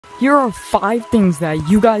here are 5 things that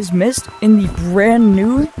you guys missed in the brand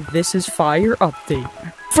new This Is Fire update.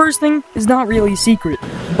 First thing is not really a secret,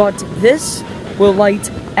 but this will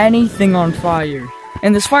light anything on fire,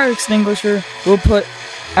 and this fire extinguisher will put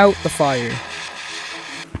out the fire.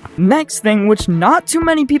 Next thing, which not too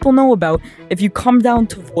many people know about, if you come down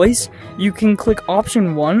to voice, you can click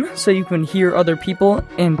option 1 so you can hear other people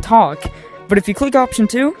and talk, but if you click option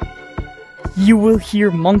 2, you will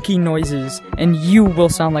hear monkey noises, and you will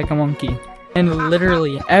sound like a monkey. And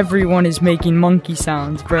literally, everyone is making monkey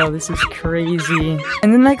sounds, bro, this is crazy.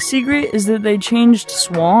 And the next secret is that they changed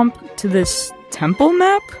swamp to this temple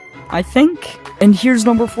map, I think? And here's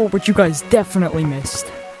number 4, which you guys definitely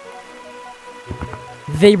missed.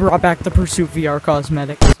 They brought back the Pursuit VR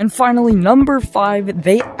cosmetic. And finally, number 5,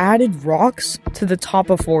 they added rocks to the top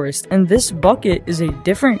of forest, and this bucket is a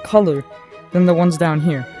different color than the ones down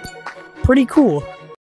here. Pretty cool.